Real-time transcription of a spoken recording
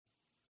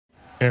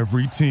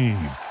Every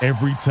team,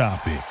 every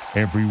topic,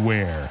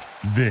 everywhere.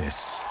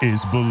 This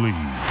is Believe.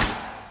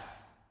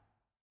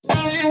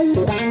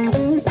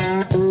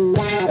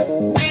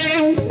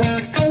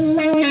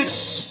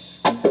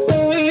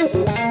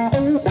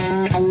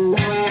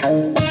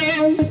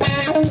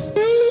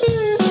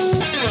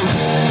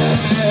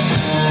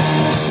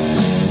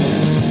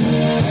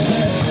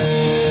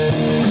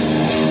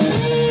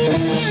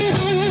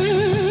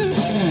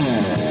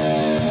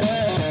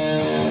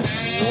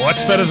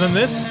 What's better than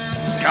this?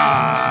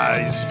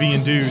 Guys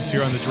being dudes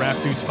here on the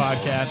Draft Dudes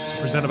podcast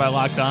presented by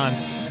Locked On.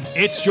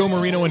 It's Joe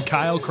Marino and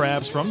Kyle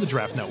Krabs from the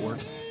Draft Network,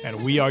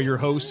 and we are your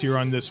hosts here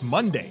on this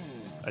Monday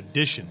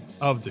edition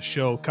of the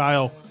show.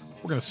 Kyle,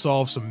 we're going to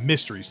solve some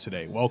mysteries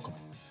today. Welcome.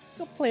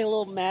 We'll play a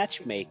little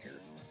matchmaker.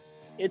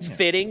 It's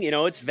fitting,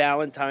 it's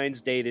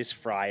Valentine's Day this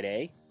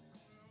Friday,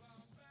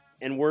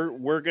 and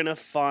we're going to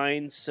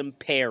find some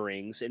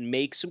pairings and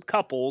make some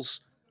couples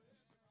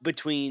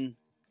between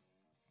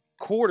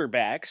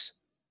quarterbacks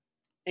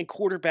and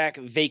quarterback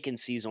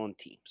vacancies on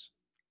teams.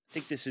 I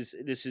think this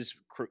is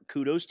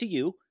kudos to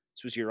you.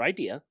 This was your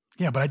idea.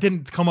 Yeah, but I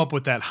didn't come up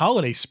with that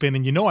holiday spin,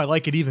 and I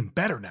like it even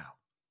better now.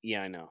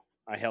 Yeah, I know.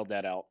 I held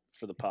that out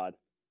for the pod.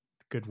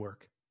 Good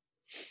work.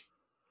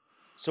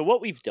 So what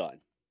we've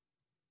done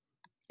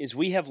is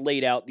we have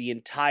laid out the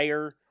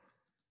entire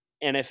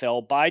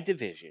NFL by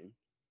division.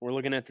 We're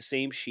looking at the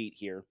same sheet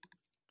here,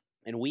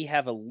 and we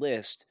have a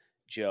list,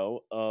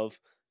 Joe, of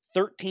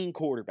 13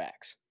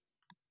 quarterbacks.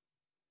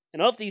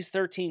 And of these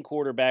 13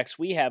 quarterbacks,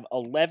 we have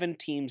 11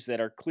 teams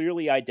that are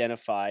clearly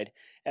identified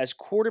as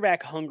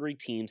quarterback-hungry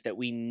teams that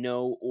we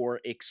know or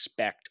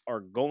expect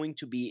are going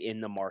to be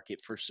in the market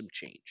for some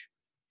change.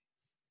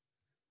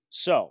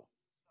 So,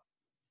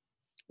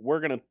 we're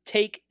going to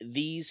take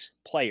these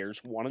players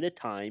one at a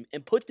time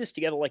and put this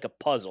together like a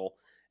puzzle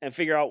and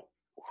figure out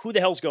who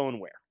the hell's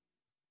going where.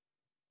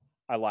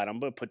 I lied.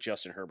 I'm going to put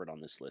Justin Herbert on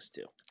this list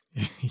too.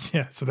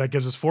 Yeah, so that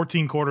gives us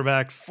 14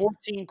 quarterbacks.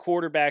 14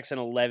 quarterbacks and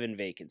 11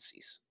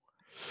 vacancies.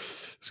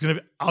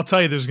 I'll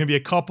tell you, there's going to be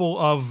a couple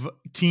of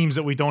teams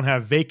that we don't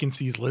have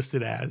vacancies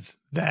listed as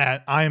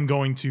that I am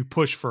going to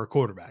push for a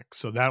quarterback.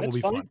 So that will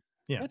be fun.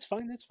 Yeah, that's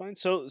fine.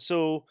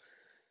 So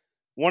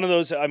one of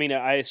those,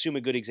 I assume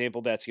a good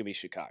example, that's going to be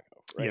Chicago,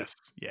 right? Yes.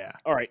 Yeah.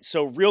 All right.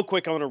 So real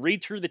quick, I want to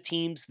read through the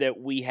teams that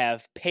we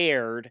have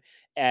paired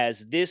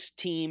as this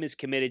team is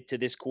committed to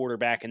this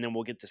quarterback, and then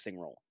we'll get this thing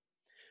rolling.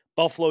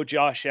 Buffalo,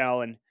 Josh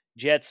Allen.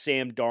 Jets,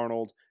 Sam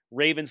Darnold.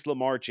 Ravens,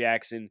 Lamar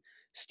Jackson.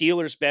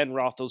 Steelers, Ben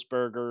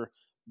Roethlisberger.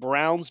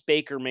 Browns,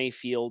 Baker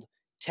Mayfield.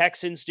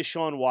 Texans,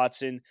 Deshaun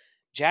Watson.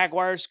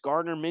 Jaguars,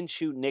 Gardner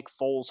Minshew, Nick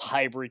Foles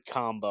hybrid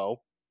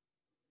combo.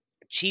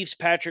 Chiefs,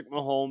 Patrick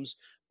Mahomes.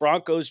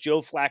 Broncos, Joe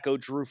Flacco,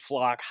 Drew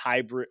Lock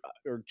hybrid,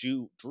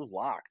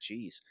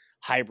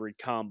 hybrid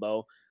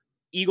combo.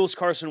 Eagles,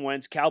 Carson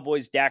Wentz.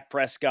 Cowboys, Dak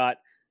Prescott.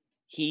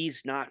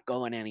 He's not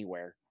going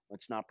anywhere.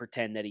 Let's not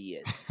pretend that he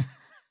is.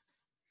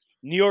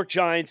 New York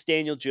Giants,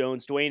 Daniel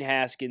Jones. Dwayne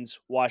Haskins.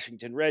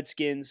 Washington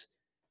Redskins.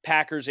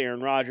 Packers,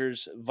 Aaron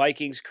Rodgers.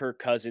 Vikings, Kirk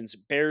Cousins.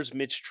 Bears,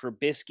 Mitch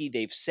Trubisky.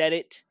 They've said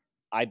it.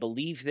 I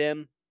believe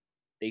them.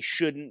 They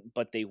shouldn't,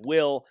 but they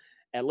will.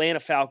 Atlanta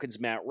Falcons,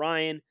 Matt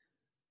Ryan.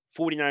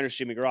 49ers,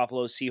 Jimmy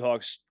Garoppolo.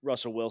 Seahawks,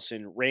 Russell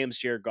Wilson. Rams,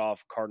 Jared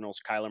Goff.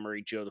 Cardinals, Kyler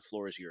Murray. Joe, the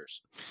floor is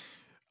yours.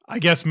 I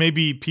guess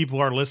maybe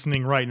people are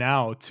listening right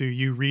now to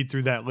you read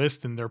through that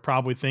list, and they're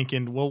probably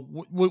thinking, well,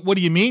 what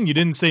do you mean you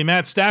didn't say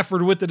Matt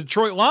Stafford with the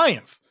Detroit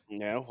Lions?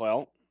 Yeah,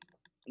 well,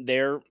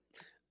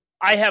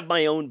 I have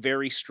my own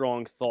very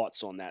strong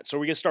thoughts on that. So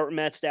we're going to start with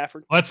Matt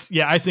Stafford?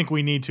 I think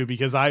we need to,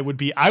 because I would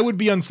be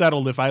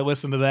unsettled if I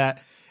listened to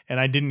that and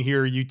I didn't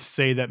hear you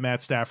say that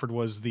Matt Stafford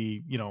was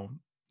the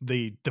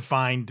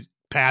defined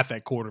path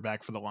at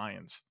quarterback for the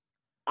Lions.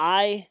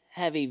 I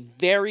have a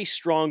very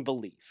strong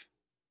belief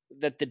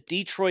that the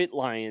Detroit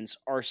Lions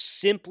are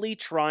simply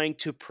trying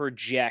to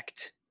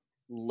project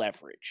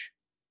leverage.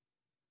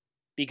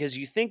 Because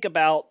you think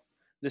about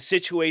the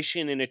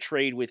situation in a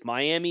trade with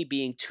Miami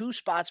being only 2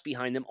 spots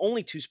behind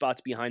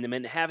them,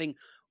 and having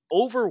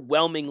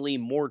overwhelmingly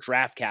more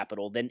draft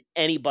capital than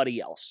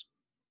anybody else.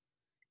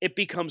 It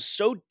becomes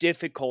so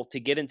difficult to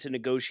get into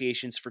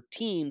negotiations for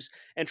teams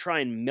and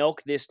try and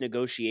milk this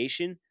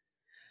negotiation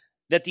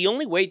that the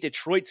only way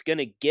Detroit's going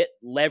to get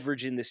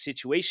leverage in this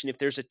situation, if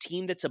there's a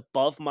team that's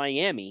above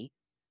Miami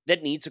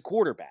that needs a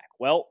quarterback.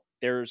 Well,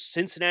 there's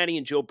Cincinnati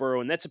and Joe Burrow,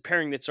 and that's a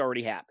pairing that's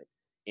already happened.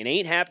 It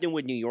ain't happening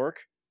with New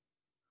York,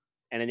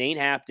 and it ain't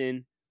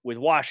happening with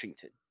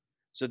Washington.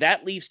 So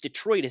that leaves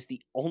Detroit as the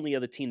only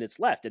other team that's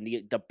left. And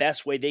the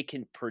best way they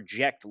can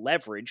project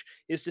leverage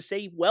is to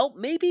say, well,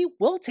 maybe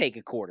we'll take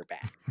a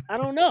quarterback. I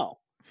don't know.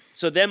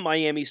 So then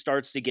Miami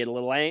starts to get a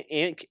little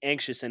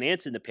anxious and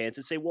ants in the pants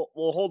and say, well,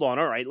 hold on.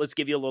 All right, let's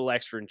give you a little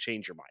extra and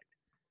change your mind.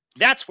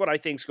 That's what I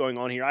think's going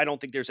on here. I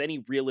don't think there's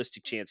any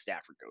realistic chance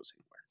Stafford goes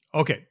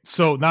anywhere. Okay,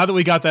 so now that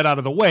we got that out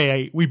of the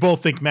way, we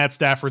both think Matt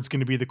Stafford's going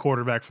to be the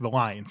quarterback for the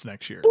Lions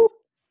next year.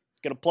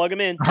 Gonna plug him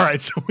in. All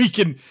right, so we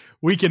can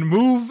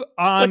move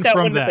on Put that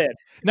from one to that. bed.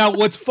 Now,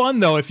 what's fun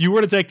though, if you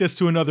were to take this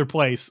to another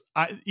place,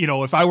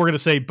 if I were going to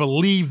say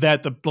believe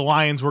that the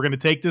Lions were going to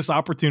take this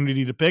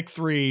opportunity to pick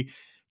 3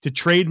 to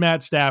trade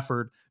Matt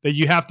Stafford, that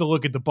you have to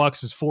look at the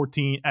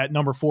Bucs at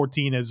number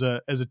 14 as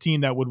a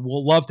team that would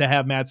love to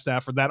have Matt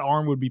Stafford. That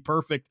arm would be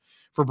perfect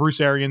for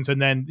Bruce Arians,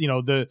 and then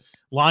the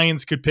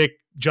Lions could pick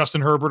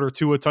Justin Herbert or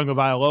Tua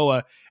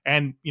Tagovailoa,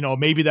 and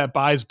maybe that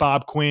buys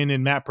Bob Quinn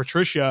and Matt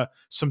Patricia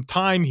some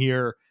time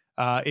here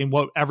in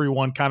what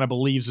everyone kind of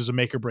believes is a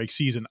make or break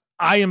season.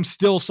 I am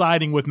still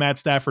siding with Matt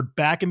Stafford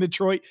back in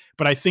Detroit,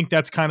 but I think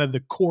that's kind of the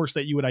course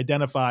that you would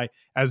identify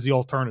as the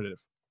alternative.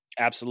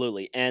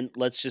 Absolutely. And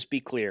let's just be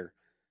clear.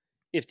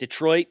 If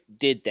Detroit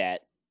did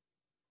that,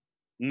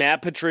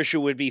 Matt Patricia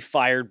would be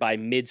fired by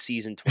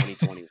mid-season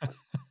 2021,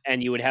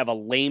 and you would have a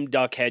lame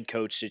duck head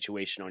coach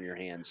situation on your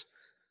hands.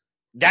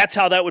 That's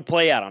how that would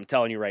play out, I'm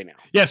telling you right now.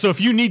 Yeah, so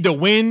if you need to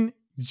win,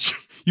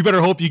 you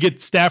better hope you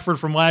get Stafford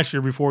from last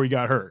year before he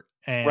got hurt.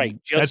 And right,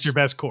 that's your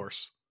best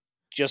course.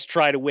 Just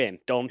try to win.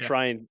 Don't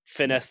try and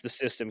finesse the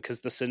system, because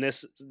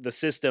the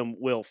system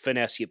will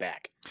finesse you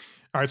back.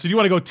 All right, so do you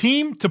want to go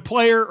team to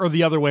player or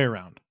the other way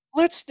around?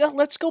 Let's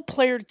go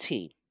player to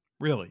team.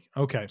 Really?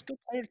 Okay. Let's go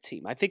player to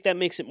team. I think that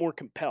makes it more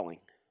compelling.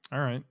 All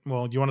right.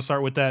 Well, you want to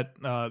start with that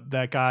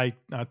guy,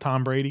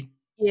 Tom Brady?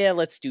 Yeah,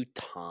 let's do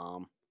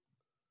Tom.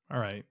 All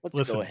right.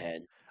 Let's go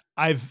ahead.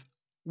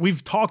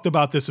 We've talked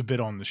about this a bit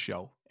on the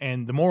show,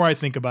 and the more I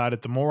think about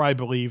it, the more I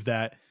believe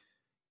that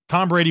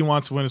Tom Brady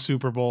wants to win a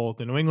Super Bowl.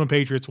 The New England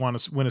Patriots want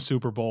to win a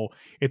Super Bowl.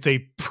 It's a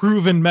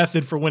proven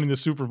method for winning the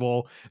Super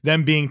Bowl,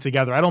 them being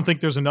together. I don't think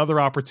there's another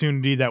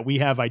opportunity that we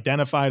have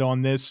identified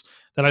on this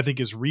that I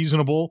think is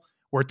reasonable,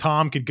 where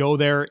Tom could go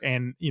there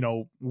and,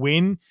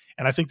 win.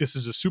 And I think this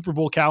is a Super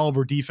Bowl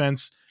caliber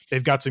defense.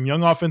 They've got some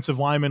young offensive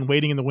linemen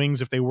waiting in the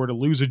wings if they were to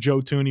lose a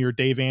Joe Thuney or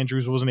Dave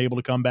Andrews wasn't able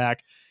to come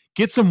back.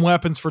 Get some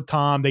weapons for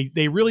Tom.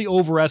 They really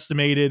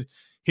overestimated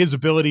his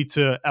ability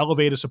to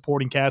elevate a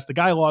supporting cast. The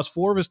guy lost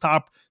 4 of his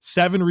top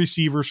 7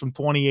 receivers from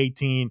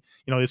 2018.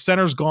 His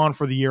center's gone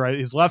for the year.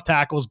 His left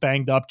tackle's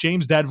banged up.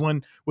 James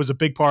Devlin was a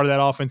big part of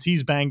that offense.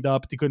 He's banged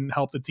up. He couldn't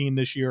help the team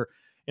this year.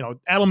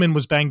 Edelman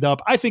was banged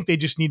up. I think they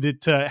just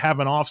needed to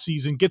have an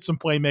offseason, get some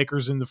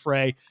playmakers in the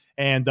fray,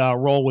 and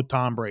roll with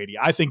Tom Brady.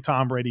 I think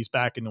Tom Brady's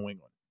back in New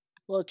England.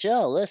 Well,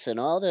 Joe, listen,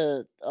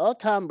 all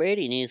Tom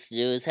Brady needs to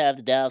do is have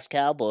the Dallas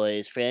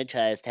Cowboys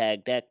franchise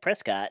tag Dak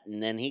Prescott,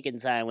 and then he can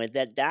sign with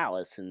that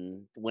Dallas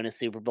and win a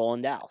Super Bowl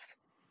in Dallas.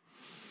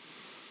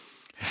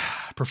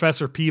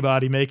 Professor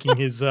Peabody making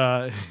his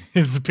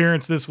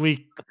appearance this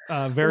week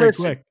very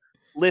quick.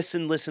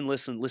 Listen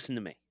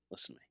to me.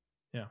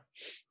 Yeah.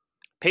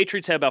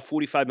 Patriots have about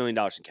 $45 million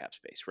in cap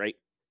space, right?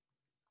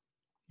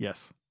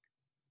 Yes.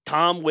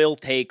 Tom will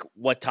take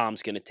what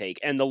Tom's going to take.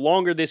 And the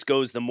longer this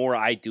goes, the more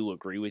I do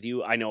agree with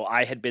you. I know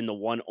I had been the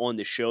one on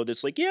the show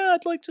that's like, yeah,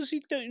 I'd like to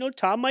see,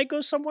 Tom might go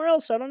somewhere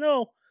else. I don't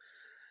know.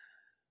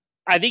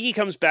 I think he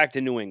comes back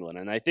to New England.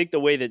 And I think the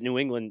way that New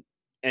England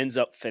ends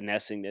up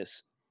finessing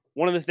this,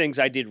 one of the things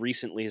I did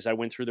recently is I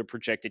went through the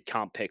projected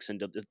comp picks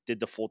and did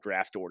the full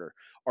draft order.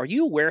 Are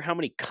you aware how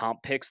many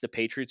comp picks the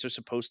Patriots are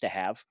supposed to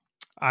have?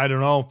 I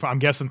don't know. I'm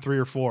guessing 3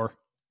 or 4.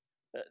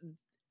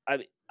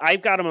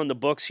 I've got them on the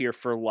books here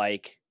for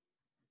like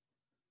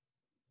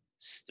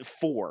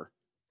 4,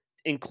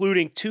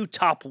 including 2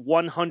 top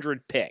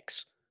 100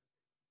 picks.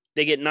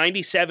 They get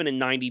 97 and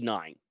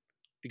 99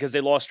 because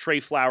they lost Trey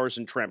Flowers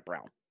and Trent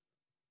Brown.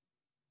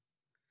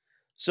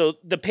 So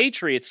the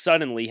Patriots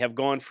suddenly have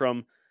gone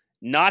from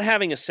not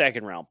having a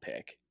second round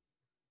pick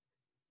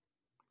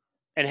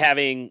and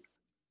having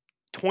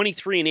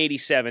 23 and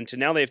 87 to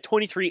now they have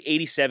 23,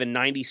 87,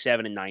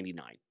 97, and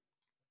 99.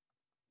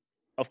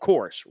 Of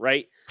course,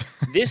 right?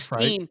 This right.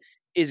 team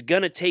is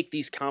going to take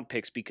these comp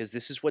picks because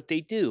this is what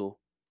they do.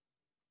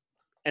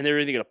 And they're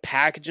either going to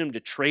package them to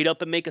trade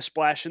up and make a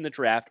splash in the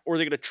draft, or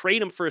they're going to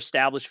trade them for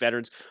established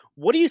veterans.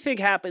 What do you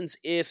think happens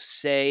if,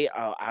 say,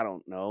 I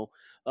don't know,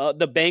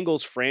 the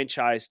Bengals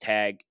franchise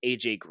tag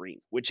AJ Green,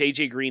 which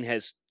AJ Green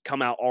has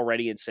come out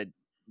already and said,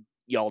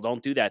 y'all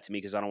don't do that to me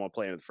because I don't want to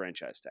play under the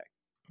franchise tag.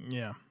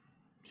 Yeah.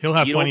 He'll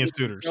have plenty of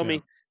suitors. Tell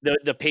me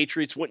the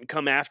Patriots wouldn't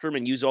come after him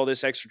and use all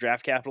this extra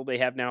draft capital they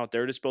have now at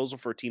their disposal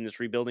for a team that's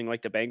rebuilding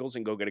like the Bengals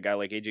and go get a guy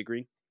like AJ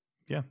Green?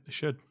 Yeah, they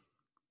should.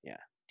 Yeah,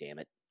 damn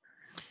it.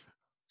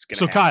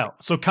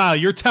 So Kyle,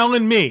 you're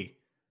telling me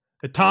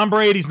that Tom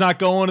Brady's not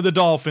going to the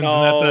Dolphins,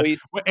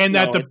 and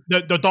that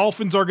the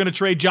Dolphins are going to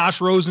trade Josh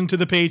Rosen to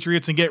the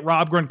Patriots and get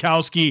Rob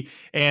Gronkowski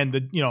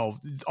and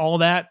all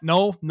that?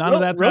 No, none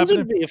of that's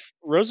happening.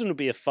 Rosen would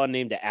be a fun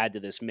name to add to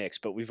this mix,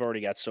 but we've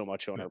already got so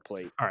much on our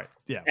plate. All right,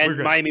 yeah, and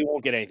Miami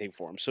won't get anything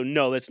for him, so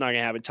no, that's not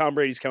going to happen. Tom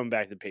Brady's coming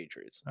back to the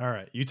Patriots. All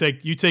right, you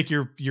take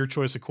your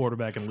choice of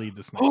quarterback and lead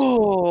this next.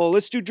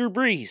 Let's do Drew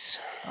Brees.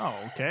 Oh,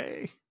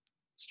 okay.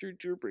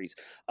 Drew Brees.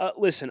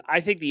 Listen, I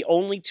think the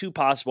only 2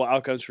 possible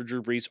outcomes for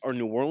Drew Brees are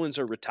New Orleans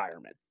or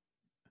retirement.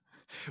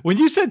 When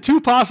you said 2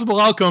 possible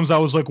outcomes, I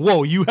was like,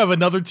 whoa, you have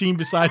another team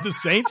beside the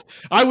Saints?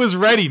 I was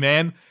ready,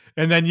 man.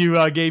 And then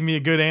you gave me a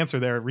good answer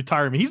there.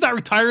 Retirement. He's not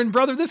retiring,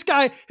 brother. This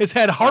guy has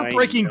had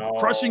heartbreaking,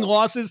 crushing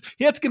losses.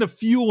 That's going to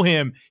fuel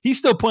him. He's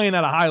still playing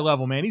at a high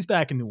level, man. He's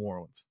back in New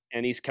Orleans.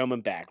 And he's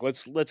coming back.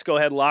 Let's go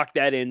ahead and lock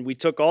that in. We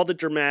took all the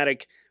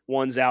dramatic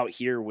ones out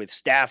here with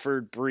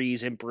Stafford,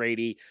 Breeze, and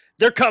Brady.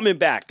 They're coming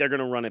back. They're going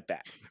to run it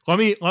back. Let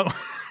me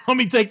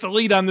take the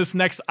lead on this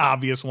next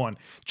obvious one.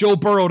 Joe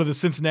Burrow to the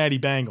Cincinnati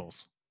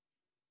Bengals.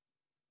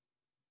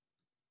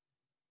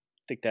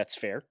 I think that's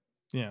fair.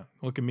 Yeah,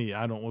 look at me.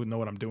 I don't know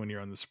what I'm doing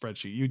here on the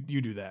spreadsheet. You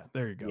do that.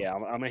 There you go. Yeah,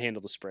 I'm gonna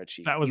handle the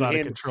spreadsheet. That was out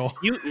of control.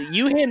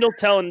 You handle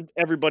telling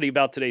everybody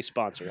about today's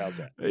sponsor. How's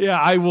that? Yeah,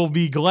 I will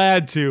be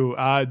glad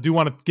to. Do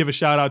want to give a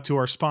shout out to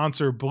our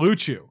sponsor, Blue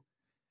Chew.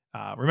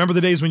 Remember the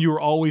days when you were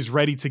always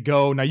ready to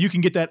go? Now you can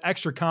get that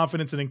extra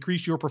confidence and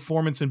increase your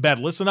performance in bed.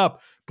 Listen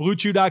up,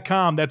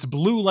 BlueChew.com. That's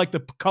blue like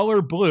the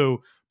color blue.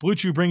 Blue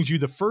Chew brings you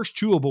the first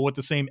chewable with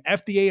the same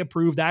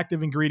FDA-approved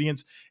active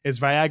ingredients as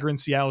Viagra and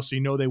Cialis, so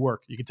you know they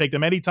work. You can take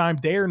them anytime,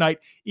 day or night,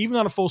 even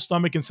on a full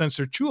stomach, and since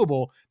they're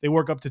chewable, they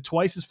work up to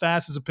twice as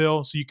fast as a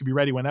pill, so you can be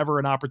ready whenever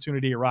an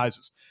opportunity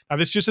arises. Now,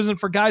 this just isn't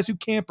for guys who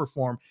can't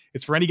perform.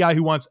 It's for any guy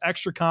who wants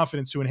extra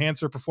confidence to enhance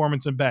their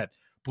performance in bed.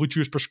 Blue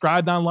Chew is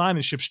prescribed online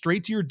and shipped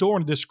straight to your door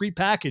in a discreet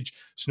package.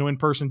 So no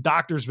in-person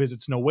doctor's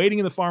visits, no waiting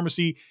in the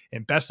pharmacy,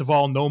 and best of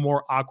all, no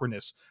more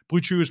awkwardness.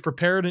 Blue Chew is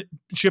prepared and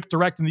shipped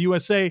direct in the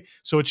USA,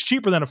 so it's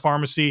cheaper than a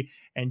pharmacy,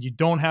 and you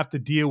don't have to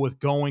deal with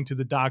going to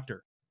the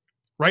doctor.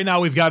 Right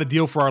now, we've got a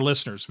deal for our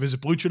listeners. Visit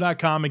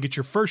BlueChew.com and get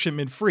your first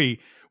shipment free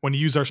when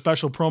you use our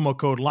special promo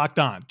code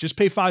LOCKEDON. Just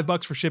pay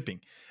 $5 for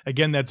shipping.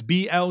 Again, that's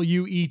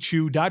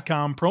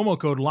BLUEChew.com, promo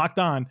code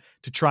LOCKEDON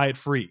to try it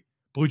free.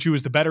 Blue Chew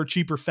is the better,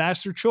 cheaper,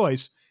 faster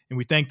choice, and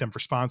we thank them for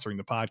sponsoring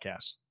the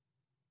podcast.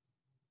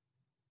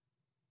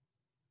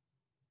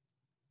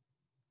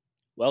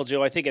 Well,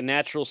 Joe, I think a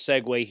natural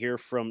segue here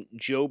from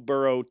Joe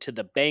Burrow to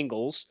the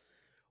Bengals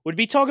would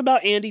be talking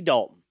about Andy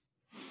Dalton.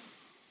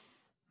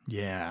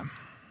 Yeah.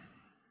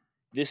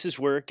 This is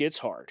where it gets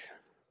hard.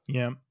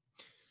 Yeah.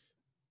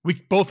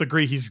 We both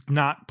agree he's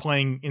not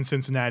playing in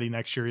Cincinnati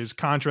next year. His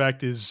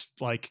contract is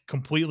like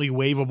completely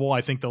waivable. I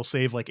think they'll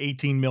save like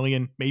 $18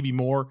 million, maybe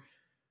more.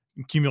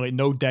 Accumulate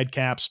no dead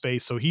cap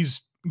space, so he's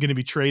going to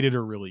be traded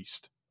or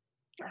released.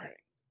 All right.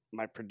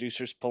 My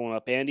producer's pulling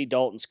up Andy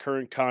Dalton's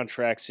current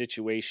contract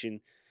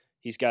situation.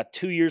 He's got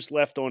 2 years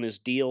left on his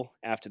deal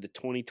after the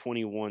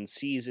 2021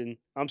 season.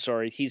 I'm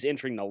sorry, he's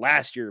entering the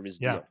last year of his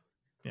deal.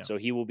 Yeah. So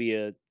he will be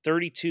a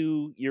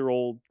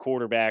 32-year-old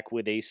quarterback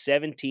with a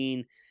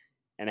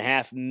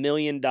 $17.5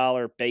 million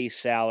base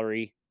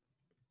salary,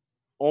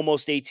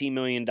 almost $18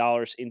 million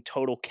in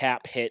total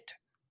cap hit.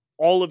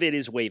 All of it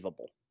is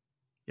waivable.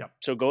 Yep.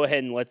 So go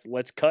ahead and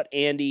let's cut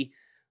Andy.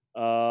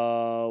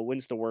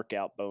 When's the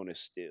workout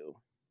bonus due?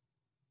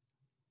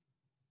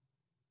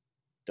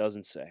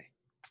 Doesn't say.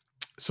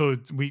 So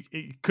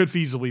it could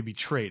feasibly be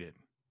traded.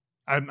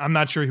 I'm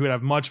not sure he would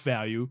have much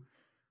value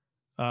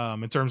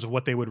in terms of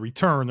what they would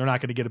return. They're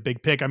not going to get a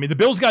big pick. I mean, the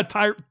Bills got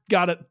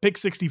a pick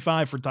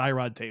 65 for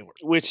Tyrod Taylor,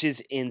 which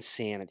is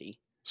insanity.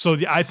 So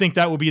I think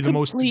that would be the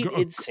Complete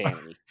most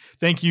insanity.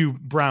 Thank you,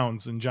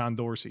 Browns and John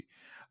Dorsey.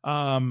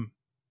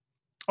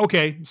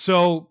 Okay,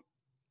 so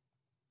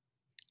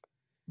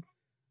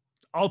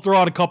I'll throw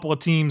out a couple of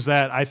teams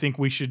that I think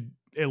we should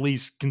at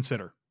least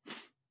consider.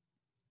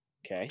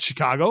 Okay.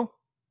 Chicago.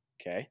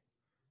 Okay.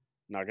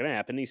 Not going to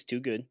happen. He's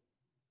too good.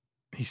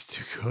 He's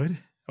too good?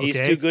 Okay.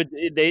 He's too good.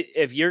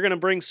 If you're going to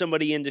bring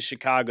somebody into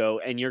Chicago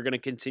and you're going to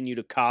continue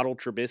to coddle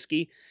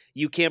Trubisky,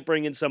 you can't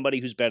bring in somebody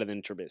who's better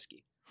than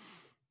Trubisky.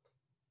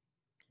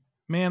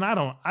 Man, I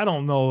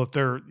don't know if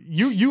they're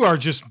you are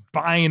just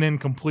buying in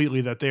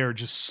completely that they are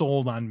just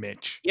sold on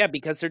Mitch. Yeah,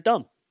 because they're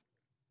dumb.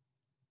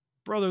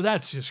 Brother,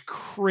 that's just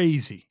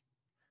crazy.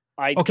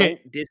 I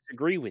don't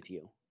disagree with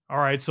you. All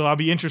right, so I'll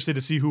be interested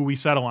to see who we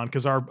settle on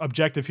because our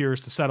objective here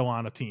is to settle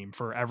on a team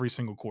for every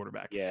single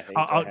quarterback. Yeah.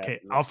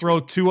 I'll throw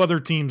two other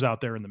teams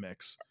out there in the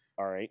mix.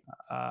 All right.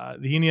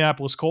 The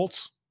Indianapolis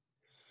Colts,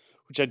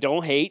 which I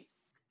don't hate,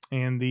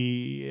 and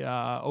the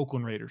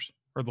Oakland Raiders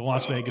or the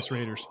Las Vegas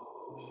Raiders.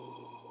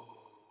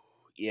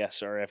 Yeah,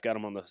 sorry, I've got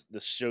them on the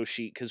show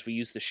sheet because we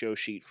used the show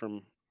sheet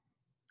from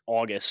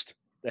August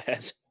that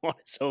has on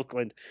its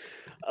Oakland.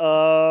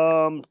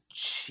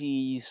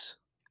 Jeez.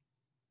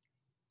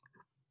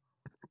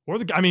 Or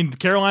the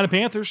Carolina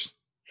Panthers,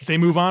 if they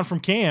move on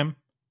from Cam,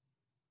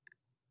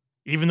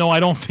 even though I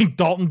don't think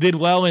Dalton did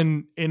well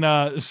in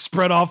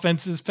spread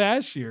offenses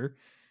past year.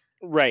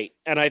 Right,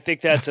 and I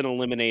think that's an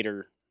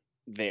eliminator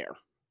there.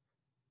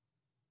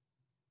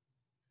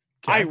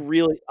 Okay.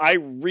 I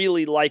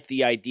really like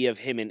the idea of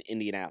him in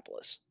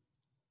Indianapolis.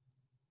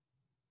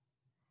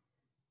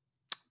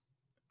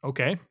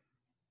 Okay.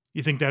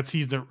 You think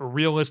he's a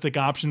realistic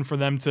option for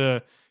them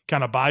to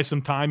kind of buy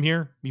some time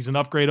here? He's an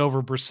upgrade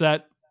over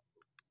Brissett.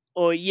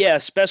 Oh yeah,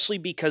 especially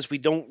because we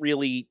don't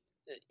really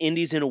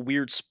Indy's in a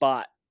weird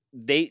spot.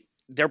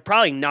 They're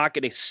probably not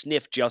going to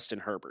sniff Justin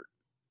Herbert,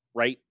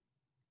 right?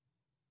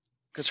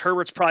 Because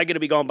Herbert's probably going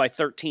to be gone by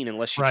 13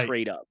 unless you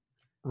trade up.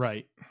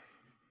 Right.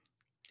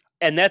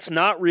 And that's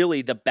not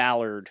really the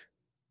Ballard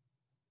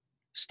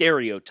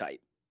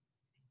stereotype.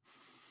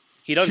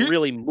 He doesn't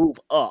really move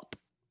up.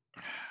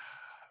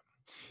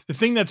 The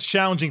thing that's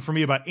challenging for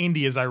me about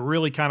Indy is I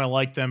really kind of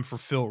like them for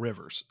Phil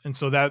Rivers. And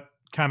so that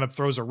kind of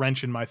throws a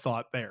wrench in my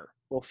thought there.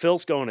 Well,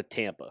 Phil's going to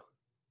Tampa.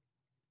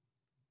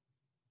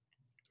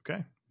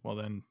 Okay. Well,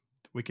 then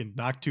we can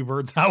knock two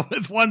birds out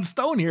with one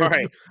stone here. All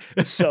right.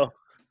 So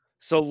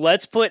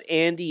let's put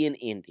Andy in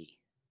Indy.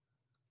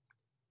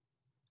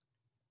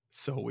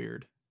 So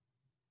weird.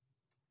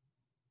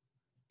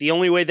 The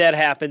only way that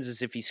happens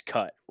is if he's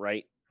cut,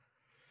 right?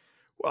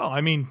 Well,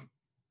 I mean,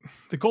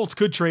 the Colts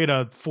could trade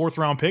a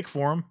 4th-round pick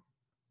for him.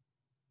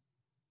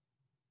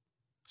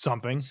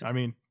 Something. I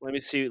mean, let me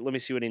see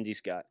what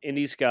Indy's got.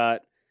 Indy's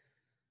got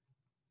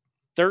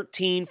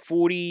 13,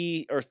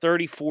 40, or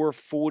 34,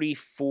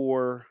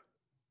 44,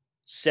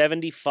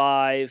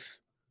 75,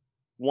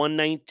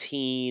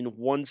 119,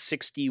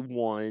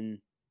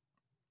 161,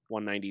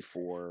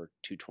 194,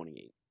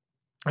 228.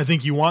 I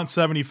think you want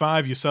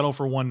 75, you settle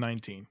for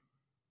 119.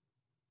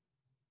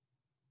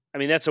 I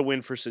mean, that's a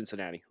win for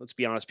Cincinnati. Let's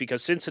be honest,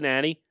 because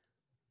Cincinnati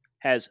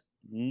has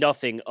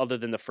nothing other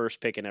than the first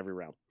pick in every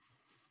round.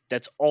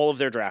 That's all of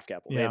their draft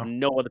capital. They have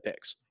no other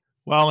picks.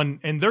 Well, and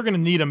they're going to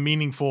need a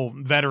meaningful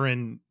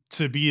veteran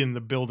to be in the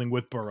building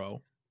with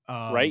Burrow.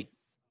 Right.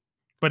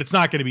 But it's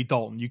not going to be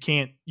Dalton. You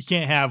can't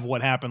have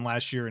what happened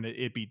last year and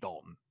it be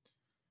Dalton.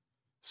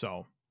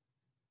 So,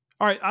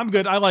 all right, I'm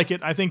good. I like it.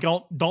 I think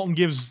Dalton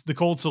gives the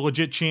Colts a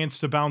legit chance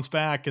to bounce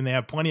back, and they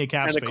have plenty of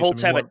cap space. And the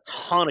Colts have a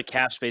ton of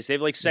cap space. They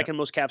have like second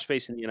most cap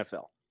space in the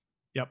NFL.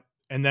 Yep.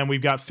 And then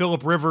we've got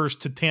Phillip Rivers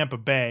to Tampa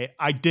Bay.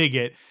 I dig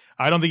it.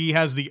 I don't think he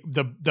has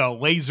the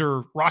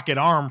laser rocket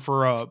arm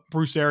for a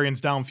Bruce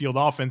Arians downfield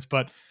offense,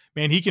 but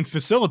man, he can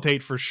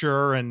facilitate for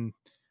sure. And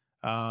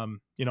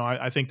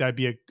I think that'd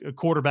be a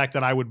quarterback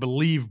that I would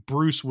believe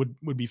Bruce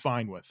would be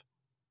fine with.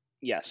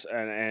 Yes,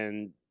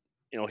 and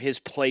his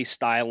play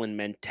style and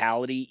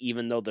mentality,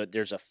 even though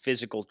there's a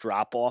physical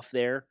drop off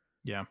there.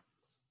 Yeah.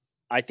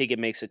 I think it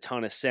makes a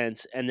ton of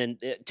sense. And then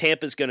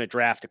Tampa's going to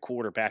draft a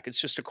quarterback. It's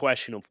just a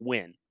question of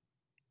when.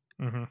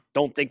 Mm-hmm.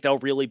 Don't think they'll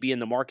really be in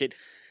the market.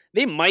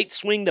 They might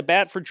swing the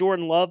bat for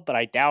Jordan Love, but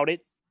I doubt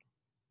it.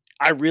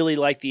 I really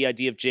like the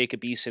idea of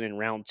Jacob Eason in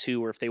round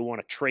 2, or if they want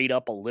to trade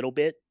up a little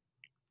bit,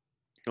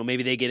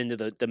 maybe they get into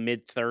the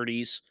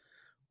mid-30s,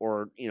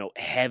 or,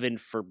 heaven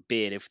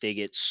forbid if they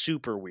get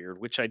super weird,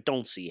 which I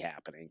don't see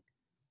happening,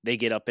 they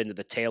get up into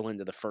the tail end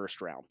of the first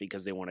round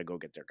because they want to go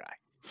get their guy.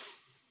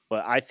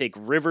 But I think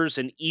Rivers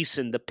and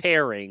Eason, the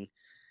pairing,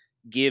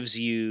 gives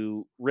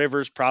you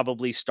Rivers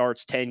probably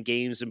starts 10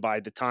 games, and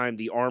by the time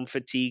the arm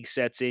fatigue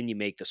sets in, you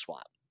make the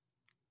swap.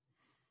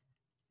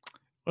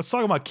 Let's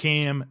talk about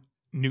Cam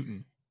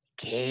Newton.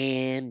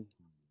 Cam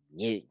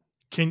Newton.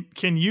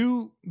 Can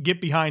you get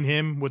behind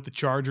him with the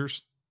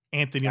Chargers?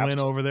 Anthony Lynn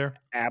over there?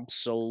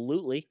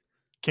 Absolutely.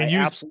 Can you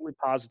absolutely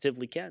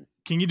positively can.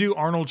 Can you do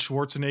Arnold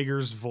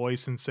Schwarzenegger's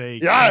voice and say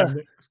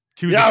the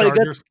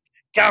Chargers?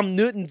 Cam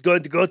Newton's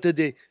going to go to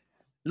the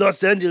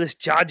Los Angeles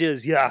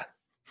Chargers, yeah.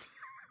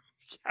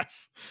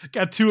 Yes.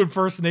 Got 2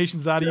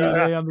 impersonations out of you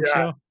today on the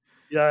show.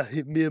 Yeah,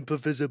 me and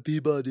Professor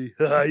Peabody.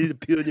 He's a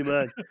puny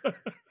man.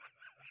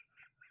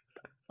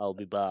 I'll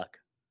be back.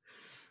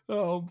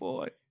 Oh,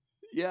 boy.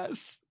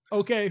 Yes.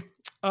 Okay.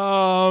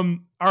 All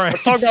right.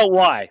 Let's talk about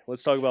why.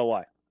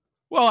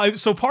 Well,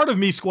 so part of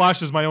me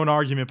squashes my own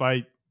argument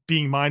by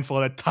being mindful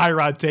that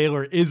Tyrod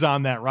Taylor is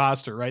on that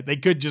roster, right? They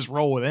could just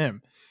roll with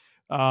him.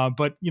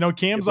 But,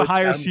 Cam's a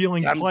higher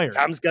ceiling player.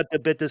 Cam's got the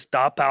better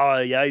star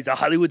power. Yeah, he's a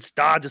Hollywood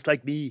star just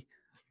like me.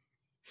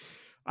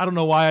 I don't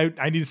know why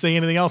I need to say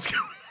anything else.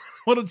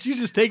 Why don't you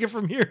just take it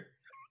from here?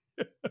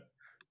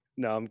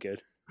 No, I'm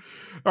good.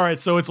 All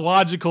right, so it's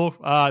logical.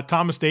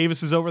 Thomas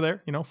Davis is over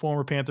there,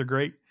 former Panther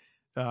great.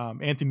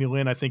 Anthony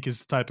Lynn, I think, is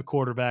the type of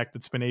quarterback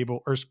that's been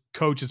able, or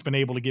coach has been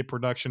able to get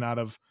production out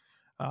of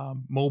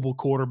mobile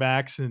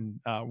quarterbacks, and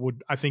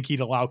I think he'd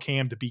allow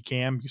Cam to be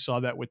Cam. You saw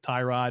that with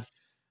Tyrod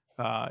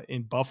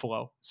in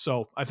Buffalo.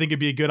 So I think it'd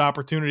be a good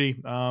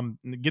opportunity.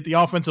 Get the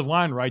offensive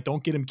line right.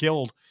 Don't get him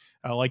killed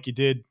like you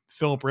did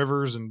Phillip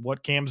Rivers and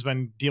what Cam's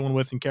been dealing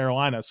with in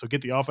Carolina. So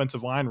get the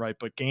offensive line right.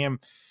 But Cam,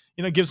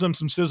 gives them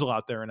some sizzle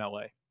out there in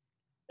LA.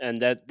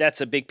 And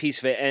that's a big piece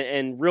of it.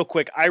 And real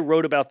quick, I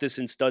wrote about this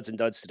in Studs and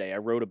Duds today. I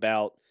wrote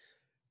about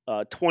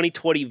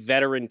 2020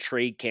 veteran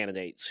trade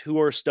candidates, who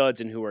are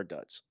studs and who are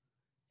duds.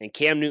 And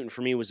Cam Newton,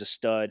 for me, was a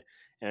stud.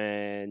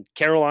 And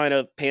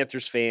Carolina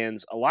Panthers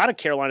fans, a lot of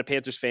Carolina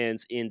Panthers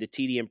fans in the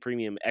TDM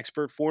Premium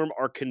Expert Forum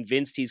are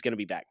convinced he's going to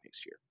be back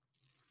next year.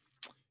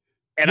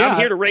 And I'm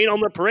here to rain on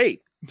the parade.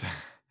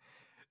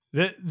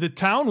 The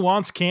town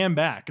wants Cam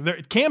back.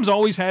 Cam's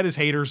always had his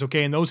haters,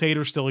 okay, and those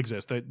haters still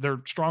exist.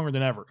 They're stronger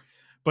than ever.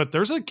 But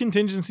there's a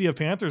contingency of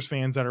Panthers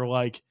fans that are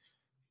like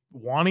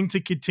wanting to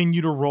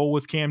continue to roll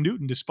with Cam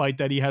Newton, despite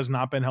that he has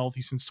not been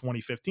healthy since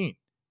 2015.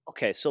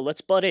 Okay, so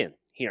let's butt in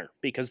here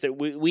because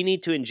we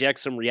need to inject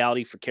some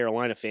reality for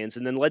Carolina fans,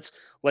 and then let's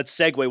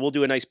segue. We'll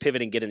do a nice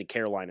pivot and get into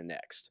Carolina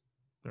next.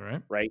 All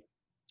right. Right?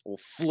 We'll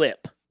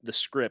flip the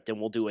script and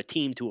we'll do a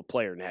team to a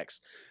player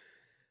next.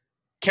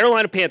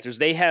 Carolina Panthers,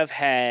 they have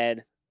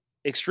had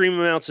extreme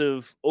amounts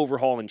of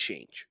overhaul and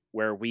change,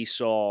 where we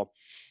saw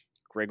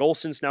Greg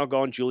Olson's now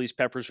gone. Julius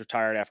Peppers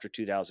retired after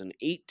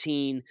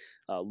 2018.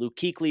 Luke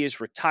Kuechly is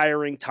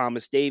retiring.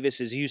 Thomas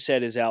Davis, as you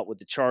said, is out with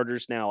the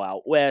Chargers, now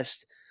out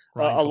west.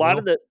 A lot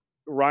of the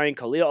Ryan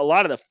Khalil, a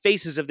lot of the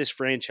faces of this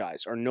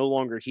franchise are no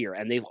longer here,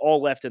 and they've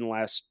all left in the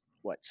last,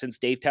 since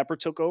Dave Tepper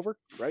took over,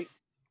 right?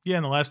 Yeah,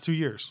 in the last 2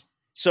 years.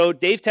 So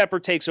Dave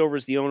Tepper takes over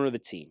as the owner of the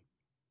team,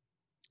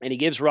 and he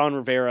gives Ron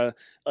Rivera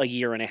a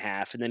year and a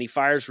half, and then he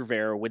fires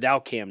Rivera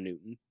without Cam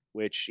Newton,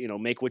 which,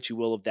 make what you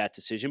will of that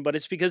decision, but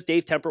it's because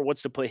Dave Tepper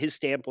wants to put his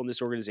stamp on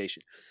this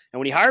organization. And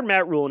when he hired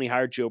Matt Rule and he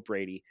hired Joe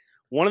Brady,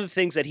 one of the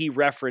things that he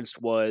referenced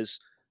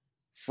was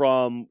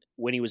from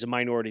when he was a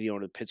minority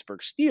owner of the Pittsburgh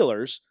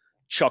Steelers,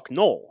 Chuck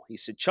Noll. He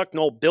said Chuck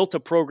Noll built a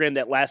program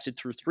that lasted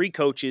through 3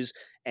 coaches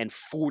and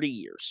 40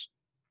 years.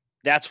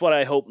 That's what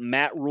I hope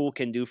Matt Rule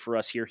can do for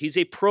us here. He's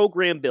a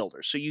program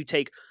builder. So you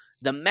take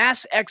the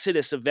mass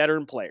exodus of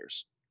veteran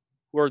players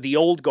who are the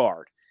old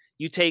guard.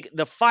 You take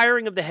the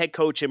firing of the head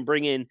coach and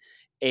bring in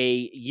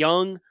a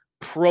young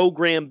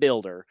program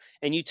builder,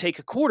 and you take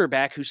a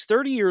quarterback who's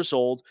 30 years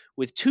old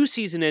with 2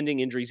 season-ending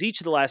injuries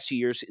each of the last 2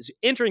 years, is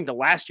entering the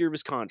last year of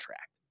his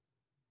contract.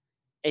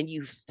 And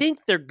you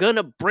think they're going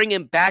to bring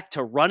him back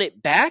to run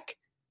it back?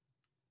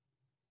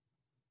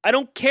 I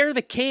don't care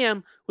that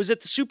Cam was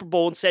at the Super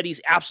Bowl and said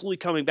he's absolutely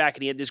coming back,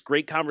 and he had this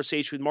great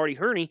conversation with Marty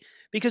Hurney,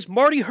 because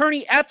Marty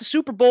Hurney at the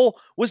Super Bowl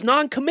was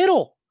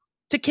non-committal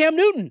to Cam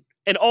Newton.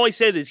 And all he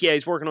said is, yeah,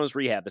 he's working on his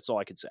rehab. That's all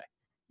I could say.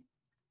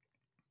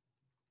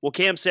 Well,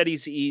 Cam said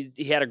he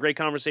had a great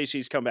conversation.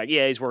 He's come back.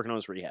 Yeah, he's working on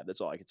his rehab. That's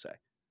all I could say.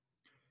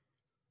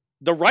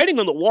 The writing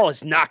on the wall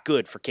is not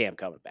good for Cam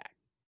coming back.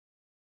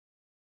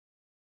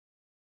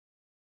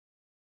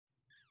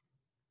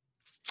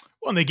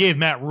 Well, and they gave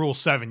Matt Rule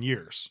 7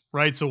 years,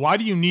 right? So why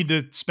do you need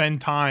to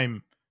spend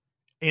time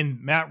in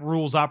Matt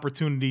Rule's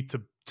opportunity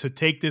to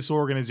take this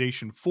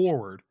organization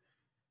forward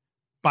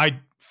by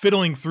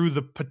fiddling through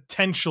the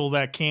potential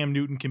that Cam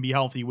Newton can be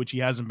healthy, which he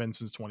hasn't been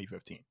since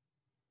 2015?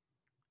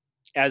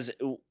 As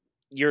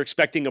you're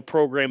expecting a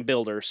program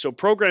builder. So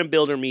program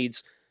builder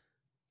means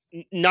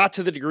not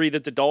to the degree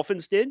that the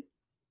Dolphins did,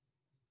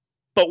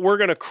 but we're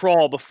going to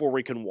crawl before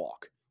we can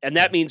walk. And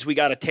that means we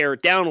got to tear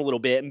it down a little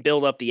bit and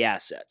build up the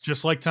assets.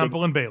 Just like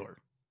Temple and Baylor.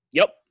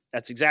 Yep,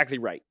 that's exactly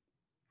right.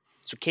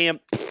 So Cam,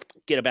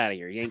 get him out of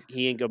here.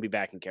 He ain't going to be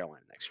back in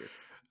Carolina next year.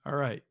 All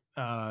right.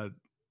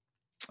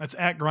 That's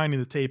at Grinding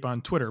the Tape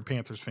on Twitter,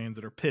 Panthers fans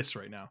that are pissed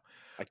right now.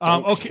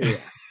 Okay.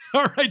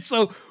 All right.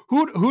 So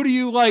who do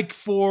you like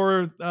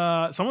for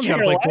someone's got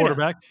to play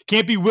quarterback?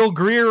 Can't be Will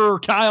Grier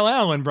or Kyle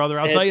Allen, brother.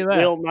 I'll tell you that.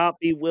 It will not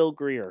be Will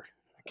Grier.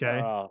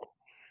 Okay.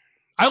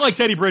 I like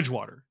Teddy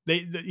Bridgewater.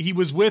 He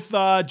was with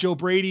Joe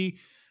Brady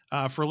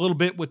for a little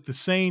bit with the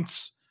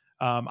Saints.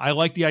 I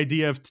like the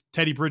idea of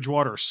Teddy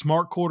Bridgewater, a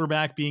smart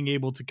quarterback, being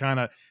able to kind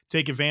of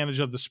take advantage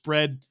of the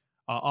spread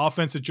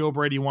offense that Joe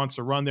Brady wants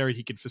to run there.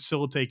 He could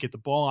facilitate, get the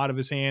ball out of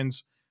his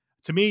hands.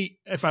 To me,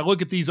 if I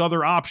look at these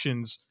other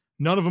options,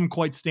 none of them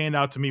quite stand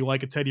out to me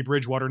like a Teddy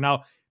Bridgewater.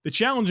 Now, the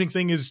challenging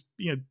thing is,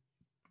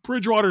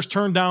 Bridgewater's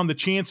turned down the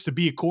chance to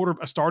be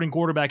a starting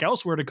quarterback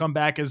elsewhere to come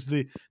back as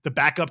the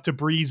backup to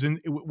Breeze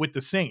with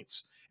the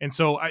Saints. And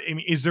so, I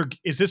mean, is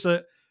this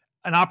an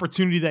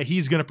opportunity that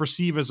he's going to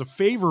perceive as a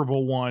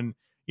favorable one,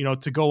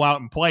 to go out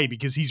and play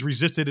because he's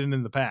resisted it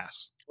in the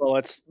past? Well,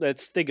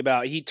 let's think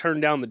about it. He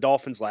turned down the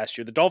Dolphins last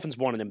year. The Dolphins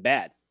wanted him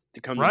bad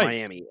to come to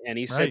Miami, and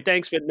he said,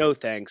 "Thanks, but no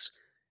thanks.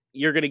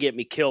 You're going to get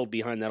me killed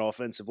behind that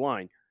offensive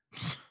line."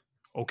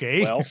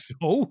 Okay. Well,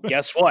 so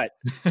guess what?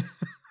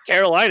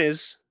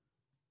 Carolina's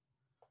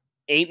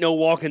ain't no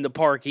walk in the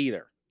park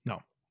either. No.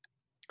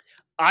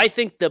 I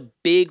think the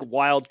big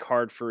wild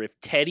card for if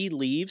Teddy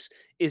leaves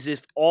is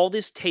if all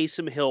this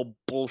Taysom Hill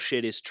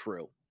bullshit is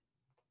true.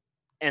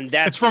 And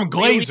that's from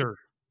Glazer.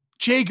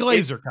 Jay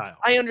Glazer, Kyle.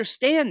 I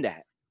understand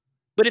that.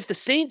 But if the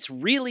Saints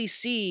really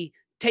see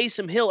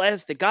Taysom Hill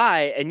as the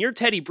guy and you're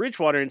Teddy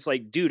Bridgewater, and it's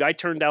like, dude, I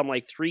turned down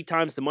like 3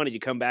 times the money to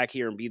come back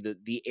here and be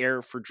the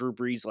heir for Drew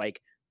Brees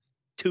like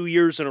 2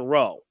 years in a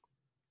row.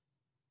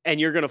 And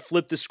you're going to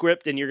flip the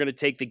script and you're going to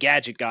take the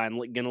gadget guy and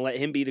going to let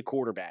him be the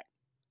quarterback.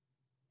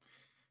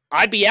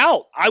 I'd be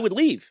out. I would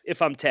leave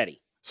if I'm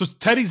Teddy. So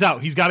Teddy's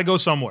out. He's got to go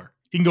somewhere.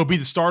 He can go be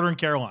the starter in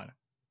Carolina.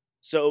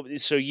 So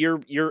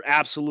you're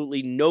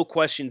absolutely no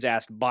questions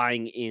asked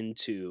buying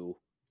into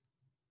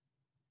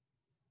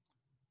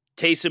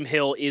Taysom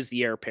Hill is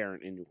the heir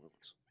apparent in New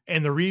Orleans.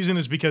 And the reason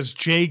is because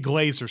Jay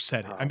Glazer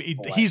said it. I mean,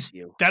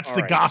 that's all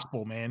the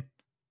gospel, man.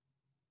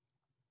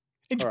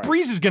 And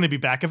Breeze is going to be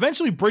back.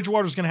 Eventually,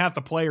 Bridgewater's going to have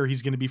to play or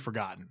he's going to be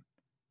forgotten.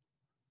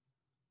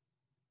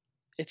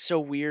 It's so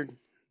weird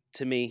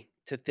to me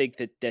to think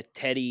that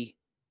Teddy,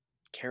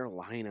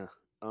 Carolina.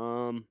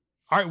 All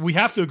right, we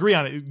have to agree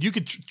on it. You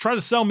could try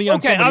to sell me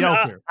on somebody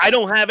else here. I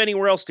don't have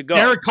anywhere else to go.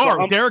 Derek Carr.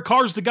 So Derek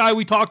Carr's the guy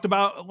we talked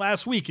about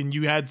last week, and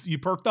you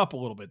perked up a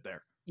little bit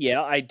there.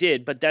 Yeah, I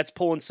did, but that's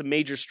pulling some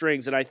major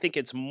strings, and I think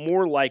it's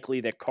more likely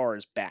that Carr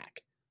is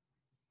back.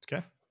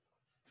 Okay.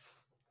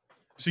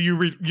 So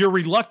you're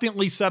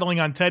reluctantly settling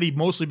on Teddy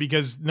mostly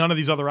because none of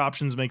these other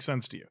options make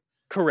sense to you.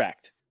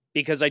 Correct.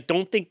 Because I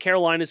don't think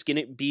Carolina's going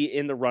to be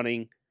in the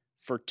running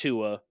for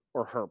Tua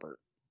or Herbert.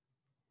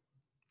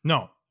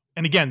 No.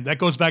 And again, that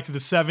goes back to the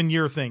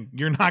 7-year thing.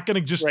 You're not going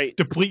to just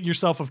deplete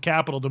yourself of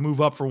capital to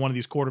move up for one of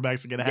these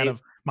quarterbacks to get ahead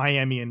of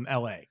Miami and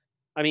LA.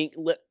 I mean,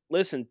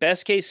 listen,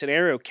 best case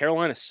scenario,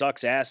 Carolina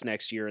sucks ass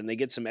next year and they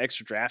get some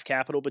extra draft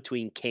capital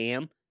between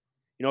Cam.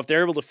 You know, if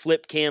they're able to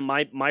flip Cam,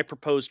 my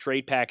proposed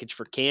trade package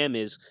for Cam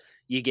is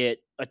you get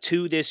a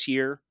 2 this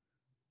year,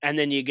 and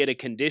then you get a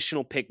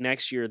conditional pick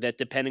next year that,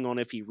 depending on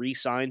if he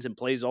re-signs and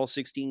plays all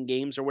 16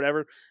 games or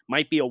whatever,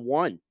 might be a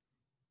 1.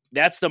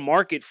 That's the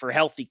market for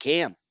healthy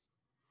Cam.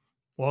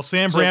 Well,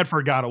 Sam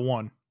Bradford got a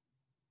 1.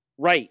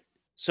 Right.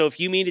 So if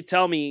you mean to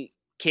tell me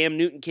Cam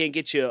Newton can't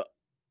get you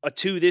a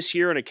 2 this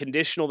year and a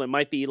conditional that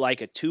might be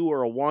like a 2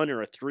 or a 1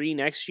 or a 3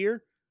 next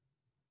year,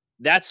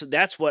 that's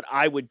what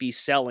I would be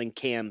selling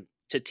Cam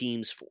to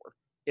teams for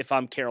if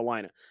I'm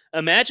Carolina.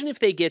 Imagine if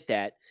they get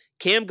that.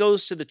 Cam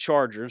goes to the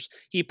Chargers.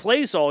 He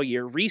plays all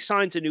year,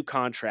 re-signs a new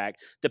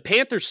contract. The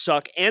Panthers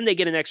suck, and they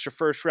get an extra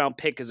first-round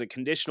pick as a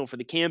conditional for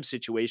the Cam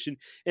situation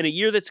in a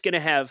year that's going to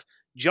have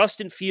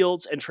Justin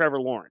Fields and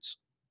Trevor Lawrence.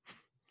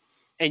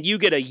 And you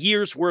get a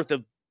year's worth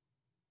of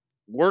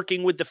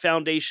working with the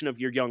foundation of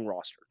your young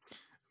roster.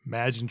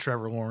 Imagine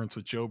Trevor Lawrence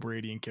with Joe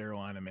Brady in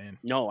Carolina, man.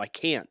 No, I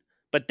can't.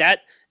 But that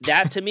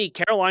to me,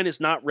 Carolina's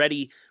not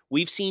ready.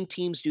 We've seen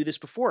teams do this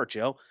before,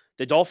 Joe.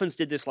 The Dolphins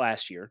did this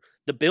last year.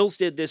 The Bills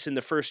did this in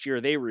the first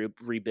year they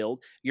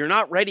rebuild. You're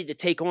not ready to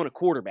take on a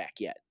quarterback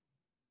yet.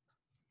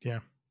 Yeah,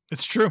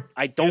 it's true.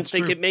 I don't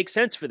think it makes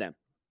sense for them.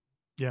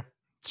 Yeah,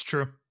 it's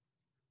true.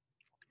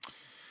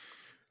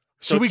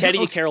 So Teddy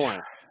to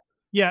Carolina.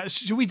 Yeah,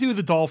 should we do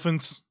the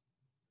Dolphins?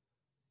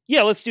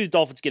 Yeah, let's do the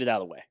Dolphins, get it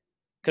out of the way.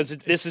 Because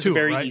this is a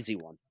very easy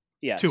one.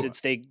 Yeah, since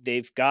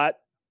they've got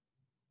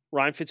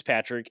Ryan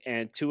Fitzpatrick,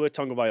 and Tua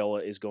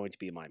Tagovailoa is going to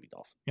be a Miami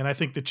Dolphin. And I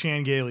think the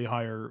Chan Gailey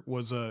hire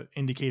was an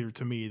indicator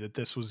to me that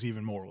this was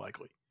even more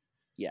likely.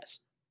 Yes.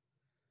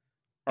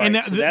 And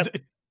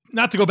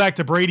not to go back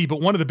to Brady, but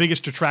one of the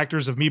biggest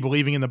detractors of me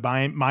believing in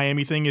the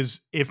Miami thing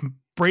is if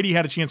Brady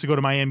had a chance to go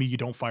to Miami, you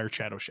don't fire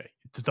Chad O'Shea.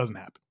 It just doesn't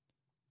happen.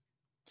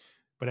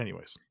 But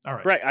anyways, all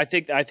right. Right. I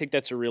think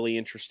that's a really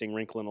interesting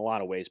wrinkle in a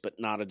lot of ways, but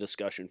not a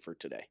discussion for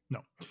today. No.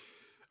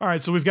 All right,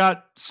 so we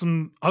got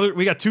 2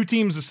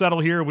 teams to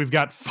settle here. We've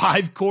got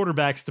 5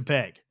 quarterbacks to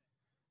peg.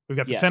 We've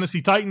got the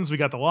Tennessee Titans. We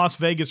got the Las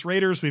Vegas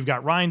Raiders. We've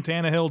got Ryan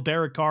Tannehill,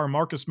 Derek Carr,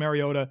 Marcus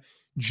Mariota,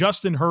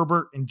 Justin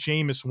Herbert, and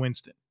Jameis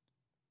Winston.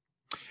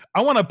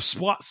 I want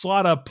to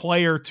slot a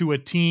player to a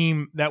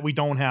team that we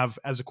don't have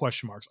as a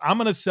question marks. I'm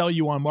going to sell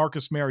you on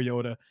Marcus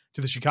Mariota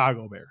to the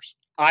Chicago Bears.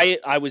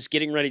 I was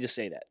getting ready to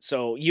say that.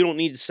 So you don't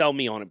need to sell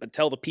me on it, but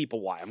tell the people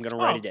why. I'm going to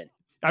write it in.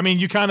 I mean,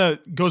 you kind of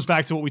goes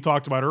back to what we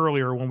talked about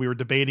earlier when we were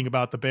debating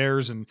about the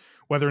Bears and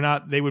whether or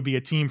not they would be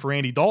a team for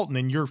Andy Dalton.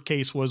 And your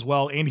case was,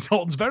 well, Andy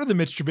Dalton's better than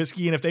Mitch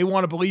Trubisky. And if they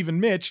want to believe in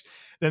Mitch,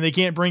 then they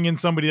can't bring in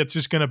somebody that's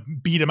just going to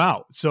beat him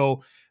out.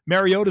 So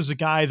Mariota's a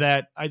guy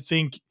that I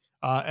think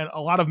and a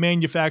lot of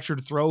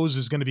manufactured throws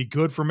is going to be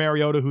good for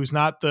Mariota, who's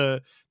not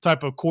the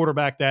type of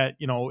quarterback that,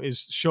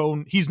 is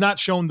shown. He's not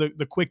shown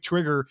the quick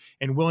trigger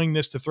and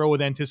willingness to throw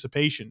with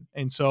anticipation.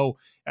 And so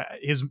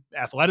his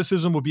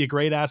athleticism would be a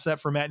great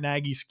asset for Matt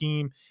Nagy's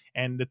scheme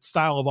and the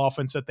style of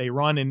offense that they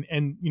run.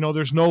 And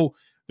there's no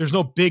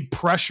big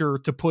pressure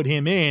to put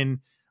him in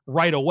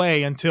right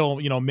away until,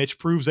 Mitch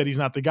proves that he's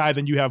not the guy.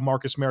 Then you have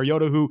Marcus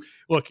Mariota, who,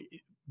 look,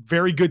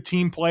 very good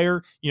team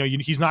player.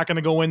 He's not going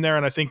to go in there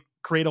and I think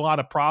create a lot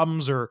of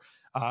problems or,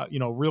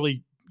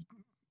 really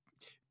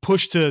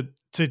push to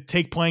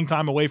take playing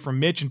time away from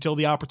Mitch until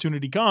the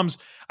opportunity comes.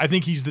 I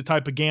think he's the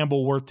type of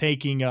gamble worth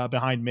taking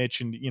behind Mitch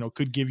and,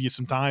 could give you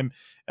some time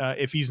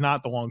if he's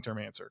not the long-term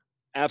answer.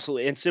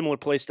 Absolutely. And similar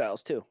play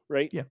styles too,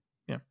 right? Yeah.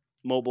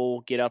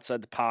 Mobile, get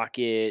outside the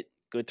pocket,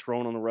 good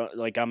throwing on the road.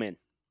 Like, I'm in.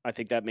 I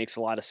think that makes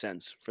a lot of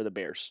sense for the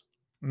Bears.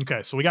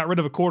 Okay, so we got rid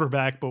of a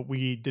quarterback, but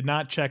we did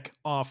not check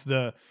off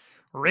the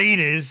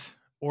Raiders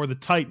or the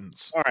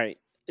Titans. All right.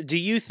 What do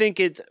you think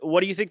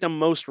the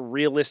most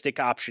realistic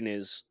option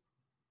is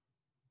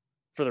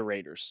for the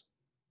Raiders?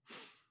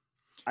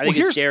 I think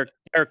it's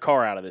Derek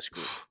Carr out of this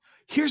group.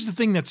 Here's the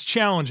thing that's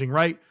challenging,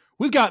 right?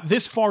 We've got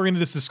this far into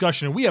this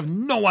discussion, and we have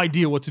no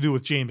idea what to do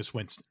with Jameis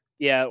Winston.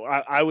 Yeah,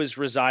 I was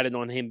residing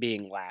on him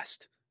being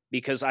last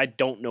because I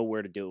don't know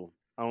where to do him.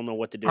 I don't know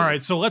what to do. All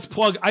right, so let's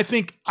plug. I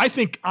think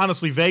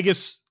honestly,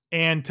 Vegas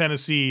and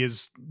Tennessee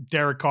is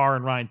Derek Carr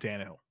and Ryan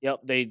Tannehill. Yep,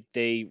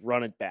 they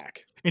run it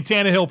back. And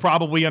Tannehill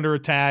probably under a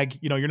tag.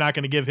 You're not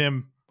going to give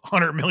him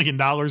 $100 million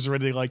or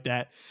anything like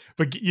that,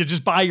 but you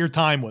just buy your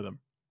time with him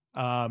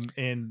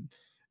and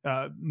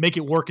make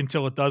it work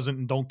until it doesn't,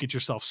 and don't get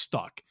yourself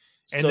stuck.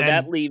 And so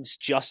that leaves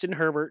Justin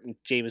Herbert and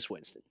Jameis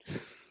Winston.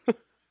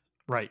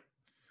 Right.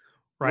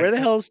 Where the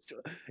hell is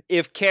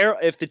if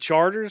the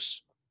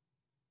Chargers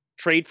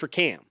trade for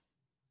Cam?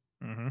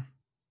 Mm-hmm.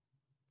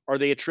 Are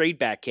they a trade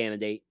back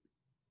candidate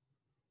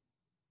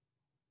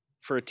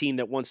for a team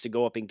that wants to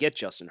go up and get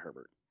Justin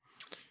Herbert?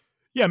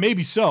 Yeah,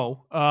 maybe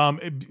so.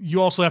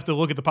 You also have to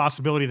look at the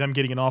possibility of them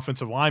getting an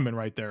offensive lineman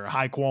right there, a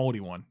high quality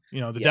one. The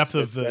Yes, depth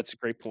of that's a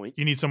great point.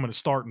 you need someone to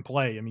start and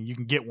play. I mean, you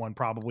can get one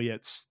probably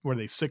at what are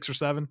they, 6 or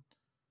 7?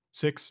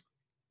 6.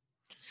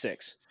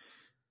 6.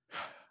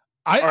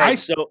 I All right,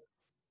 so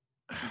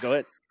go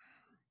ahead.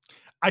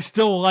 I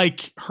still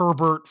like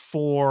Herbert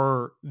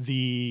for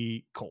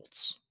the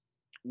Colts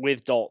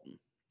With Dalton.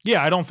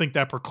 Yeah, I don't think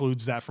that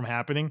precludes that from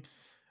happening.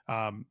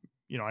 I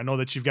know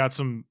that you've got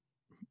some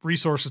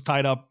resources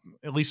tied up,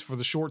 at least for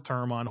the short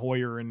term, on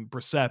Hoyer and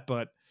Brissett,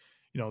 but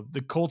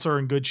the Colts are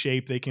in good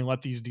shape. They can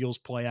let these deals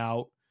play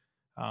out.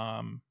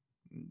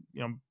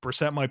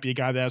 Brissett might be a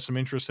guy that has some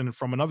interest in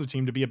from another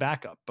team to be a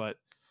backup, but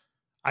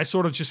I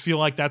sort of just feel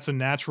like that's a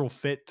natural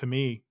fit to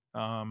me.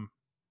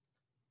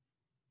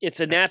 It's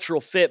a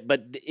natural fit,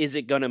 but is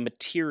it going to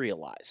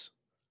materialize?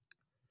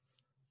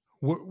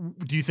 Do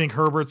you think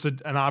Herbert's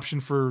an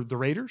option for the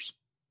Raiders?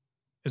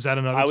 Is that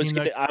another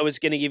team? I was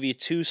going to give you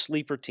 2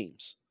 sleeper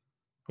teams.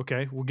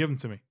 Okay, well, give them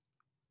to me.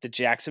 The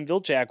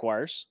Jacksonville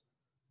Jaguars.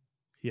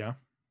 Yeah.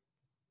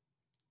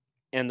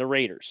 And the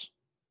Raiders.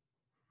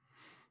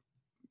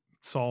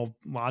 It's all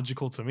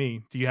logical to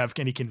me. Do you have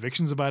any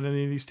convictions about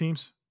any of these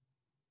teams?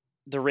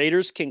 The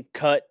Raiders can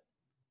cut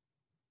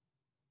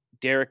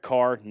Derek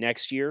Carr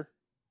next year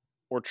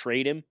or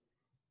trade him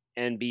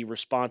and be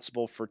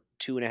responsible for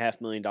 $2.5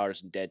 million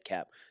in dead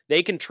cap.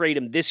 They can trade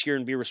him this year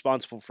and be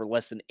responsible for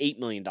less than $8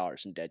 million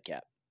in dead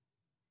cap.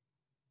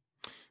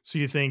 So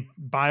you think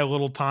buy a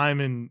little time,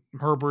 and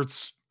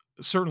Herbert's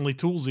certainly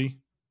toolsy.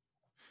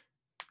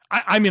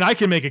 I mean, I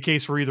can make a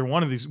case for either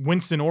one of these,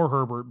 Winston or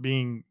Herbert,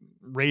 being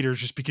Raiders,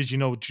 just because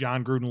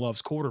John Gruden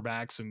loves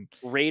quarterbacks, and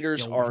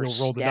Raiders are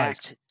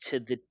stacked to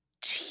the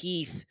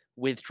teeth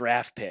with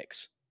draft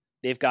picks.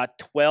 They've got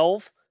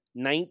 12,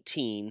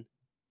 19,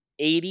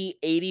 80,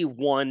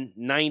 81,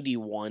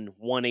 91,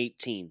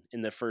 118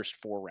 in the first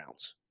 4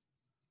 rounds.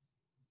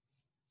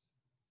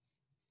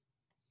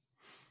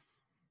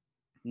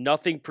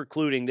 Nothing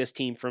precluding this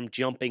team from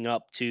jumping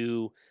up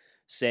to,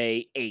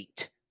 say,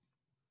 8.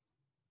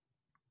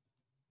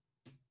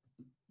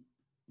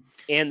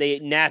 And they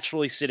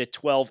naturally sit at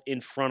 12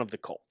 in front of the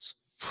Colts.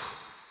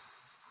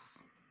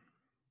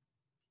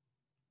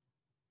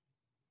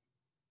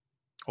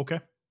 Okay.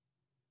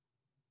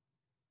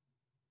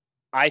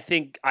 I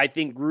think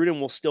Gruden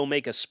will still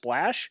make a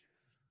splash.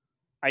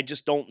 I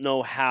just don't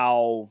know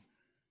how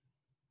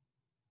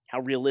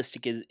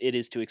realistic it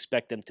is to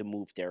expect them to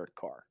move Derek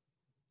Carr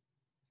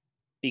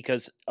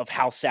because of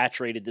how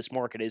saturated this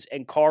market is.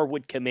 And Carr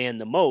would command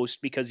the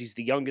most because he's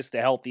the youngest,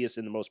 the healthiest,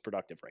 and the most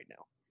productive right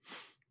now.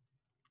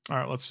 All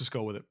right, let's just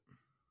go with it.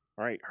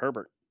 All right,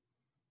 Herbert,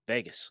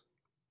 Vegas.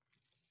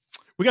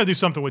 We got to do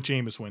something with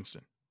Jameis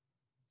Winston.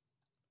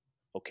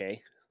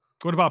 Okay.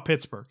 What about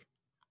Pittsburgh?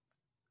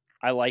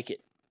 I like it.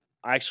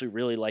 I actually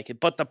really like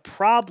it. But the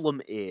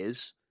problem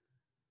is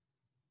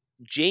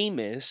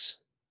Jameis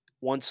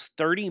wants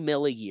 $30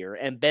 million a year,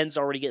 and Ben's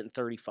already getting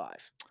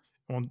 35.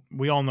 Well,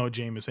 we all know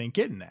Jameis ain't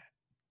getting that.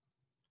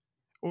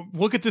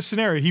 Look at this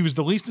scenario. He was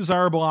the least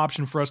desirable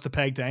option for us to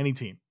peg to any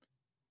team.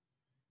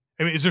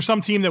 I mean, is there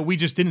some team that we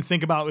just didn't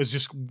think about? Is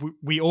just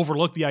we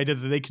overlooked the idea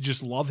that they could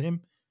just love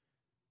him?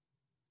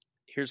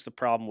 Here's the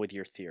problem with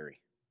your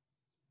theory.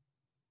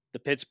 The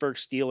Pittsburgh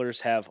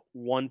Steelers have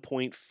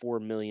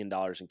 $1.4 million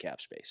in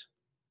cap space.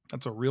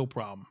 That's a real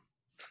problem.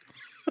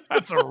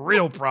 That's a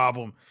real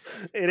problem.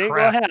 It ain't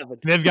going to happen.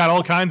 They've got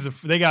all kinds of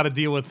 – they got to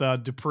deal with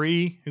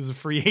Dupree, who's a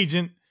free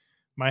agent.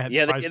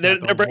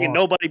 They're bringing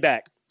nobody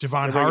back.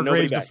 Javon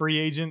Hargrave's the free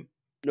agent.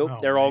 Nope,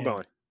 they're all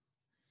gone.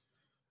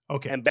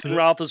 Okay. And Ben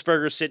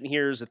Roethlisberger's sitting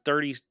here as a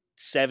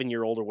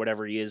 37-year-old or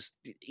whatever he is,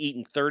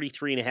 eating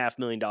 $33.5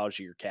 million of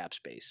your cap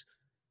space.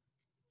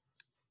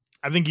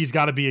 I think he's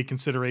got to be a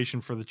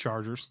consideration for the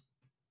Chargers.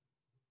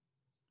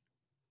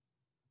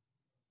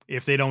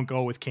 If they don't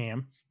go with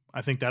Cam,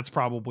 I think that's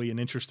probably an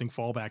interesting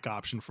fallback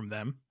option from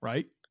them,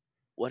 right?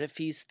 What if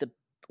he's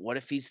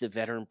the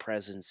veteran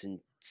presence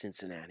in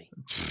Cincinnati?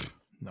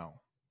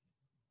 No.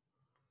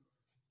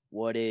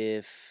 What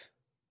if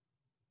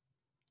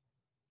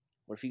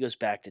he goes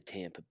back to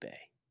Tampa Bay?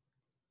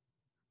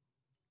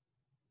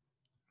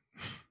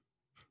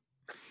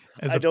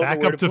 As a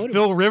backup to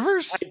Phil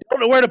Rivers? I don't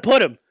know where to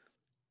put him.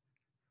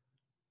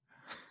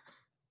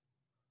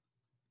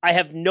 I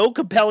have no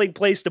compelling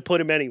place to put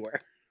him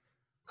anywhere.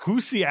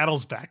 Who's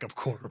Seattle's backup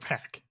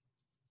quarterback?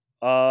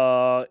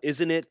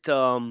 Isn't it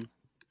the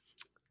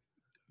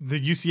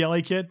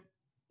UCLA kid?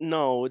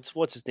 No, it's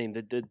what's his name?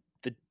 The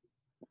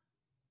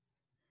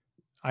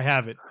I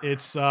have it.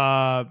 It's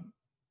I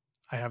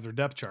have their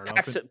depth chart.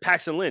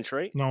 Paxton Lynch,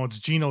 right? No, it's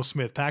Geno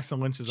Smith. Paxton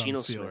Lynch is on the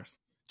Steelers.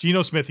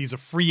 Geno Smith, he's a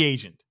free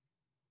agent.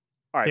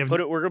 All right, we're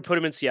going to put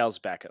him in Seattle's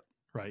backup.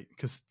 Right,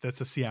 because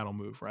that's a Seattle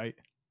move, right?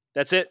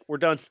 That's it. We're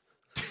done.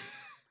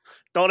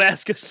 Don't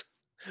ask us.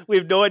 We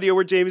have no idea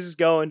where James is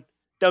going.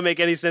 Doesn't make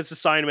any sense to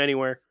sign him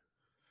anywhere.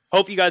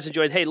 Hope you guys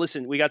enjoyed. Hey,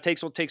 listen, we got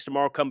Takes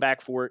tomorrow. Come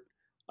back for it.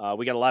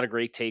 We got a lot of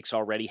great takes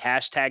already.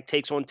 Hashtag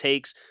takes on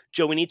takes.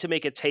 Joe, we need to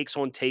make a takes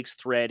on takes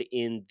thread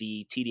in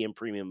the TDM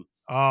Premium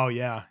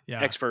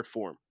expert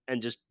forum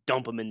and just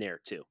dump them in there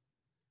too.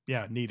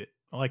 Yeah, need it.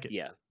 I like it.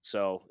 Yeah.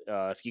 So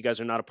if you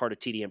guys are not a part of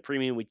TDM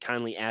Premium, we'd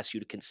kindly ask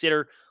you to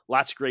consider.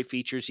 Lots of great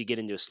features. You get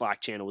into a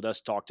Slack channel with us,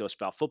 talk to us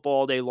about football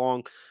all day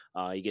long.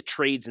 You get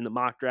trades in the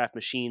mock draft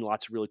machine.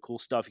 Lots of really cool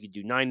stuff. You can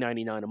do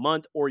 $9.99 a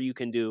month, or you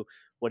can do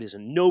what is a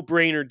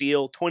no-brainer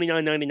deal,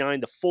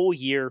 $29.99 the full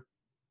year.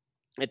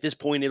 At this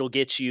point, it'll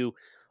get you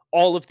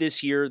all of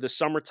this year, the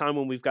summertime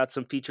when we've got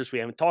some features we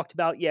haven't talked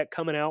about yet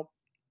coming out,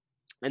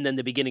 and then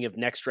the beginning of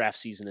next draft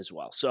season as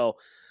well. So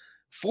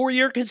for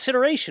your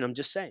consideration, I'm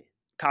just saying.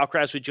 Kyle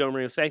Krabs with Joe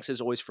Marino. Thanks as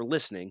always for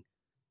listening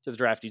to the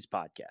Draft Dudes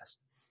podcast.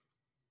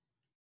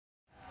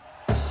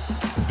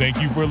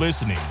 Thank you for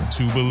listening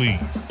to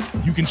Believe.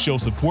 You can show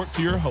support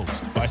to your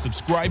host by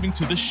subscribing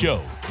to the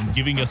show and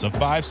giving us a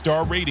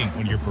 5-star rating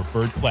on your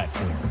preferred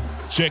platform.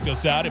 Check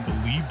us out at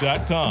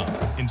Believe.com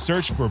and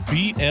search for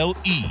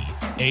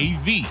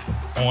BLEAV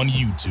on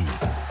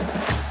YouTube.